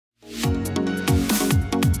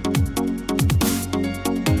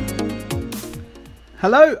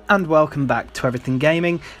Hello and welcome back to Everything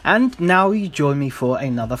Gaming, and now you join me for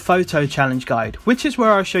another photo challenge guide, which is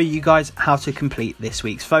where I'll show you guys how to complete this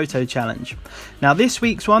week's photo challenge. Now this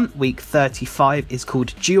week's one, week 35, is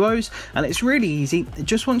called DUOS, and it's really easy. It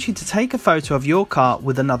just wants you to take a photo of your car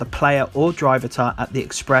with another player or drivatar at the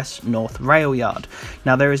Express North RailYard.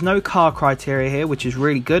 Now there is no car criteria here, which is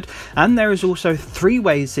really good, and there is also 3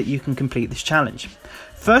 ways that you can complete this challenge.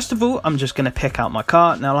 First of all, I'm just going to pick out my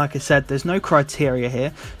car. Now, like I said, there's no criteria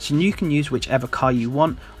here, so you can use whichever car you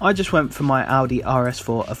want. I just went for my Audi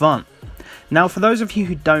RS4 Avant. Now, for those of you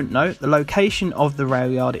who don't know, the location of the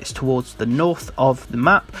rail yard is towards the north of the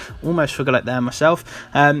map. Almost forgot it there myself.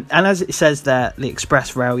 And as it says there, the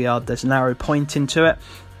Express Rail Yard, there's an arrow pointing to it.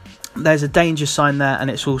 There's a danger sign there,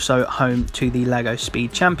 and it's also home to the LEGO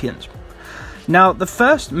Speed Champions. Now, the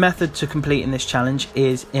first method to completing this challenge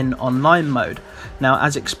is in online mode. Now,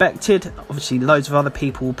 as expected, obviously loads of other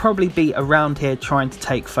people will probably be around here trying to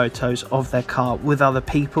take photos of their car with other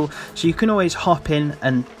people, so you can always hop in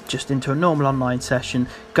and just into a normal online session,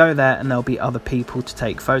 go there and there'll be other people to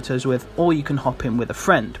take photos with, or you can hop in with a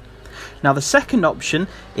friend. Now the second option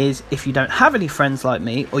is, if you don't have any friends like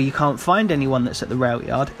me, or you can't find anyone that's at the rail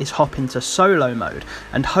yard, is hop into solo mode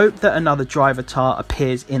and hope that another drivatar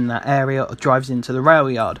appears in that area or drives into the rail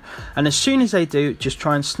yard. And as soon as they do, just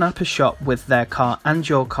try and snap a shot with their car and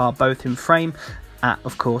your car both in frame at,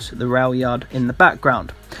 of course, the rail yard in the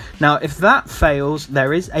background. Now if that fails,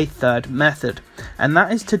 there is a third method, and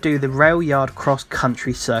that is to do the rail yard cross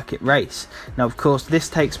country circuit race. Now of course this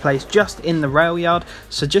takes place just in the rail yard,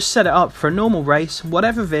 so just set it up for a normal race,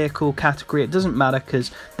 whatever vehicle category, it doesn't matter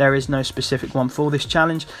because there is no specific one for this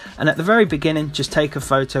challenge. And at the very beginning, just take a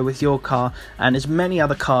photo with your car and as many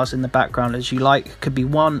other cars in the background as you like. It could be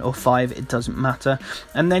 1 or 5, it doesn't matter.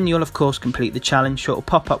 And then you'll of course complete the challenge. So it'll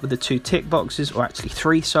pop up with the 2 tick boxes, or actually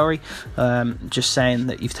 3, sorry, just saying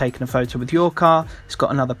that you've taken a photo with your car, it's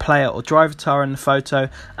got another player or drivatar in the photo,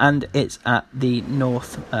 and it's at the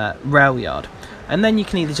North Rail Yard. And then you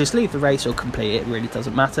can either just leave the race or complete it, really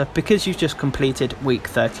doesn't matter, because you've just completed week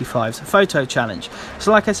 35's photo challenge.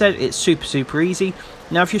 So like I said, it's super easy.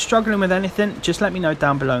 Now if you're struggling with anything, just let me know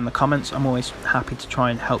down below in the comments. I'm always happy to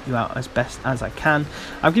try and help you out as best as I can.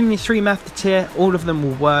 I've given you 3 methods here, all of them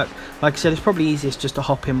will work. Like I said, it's probably easiest just to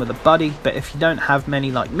hop in with a buddy, but if you don't have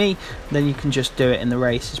many like me, then you can just do it in the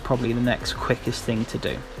race. It's probably the next quickest thing to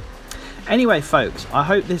do. Anyway folks, I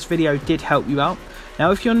hope this video did help you out.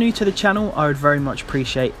 Now if you're new to the channel, I would very much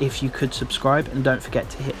appreciate if you could subscribe, and don't forget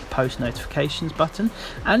to hit the post notifications button.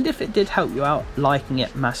 And if it did help you out, liking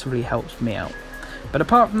it massively helps me out. But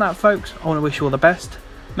apart from that folks, I want to wish you all the best.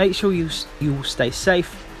 Make sure you stay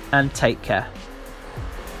safe and take care.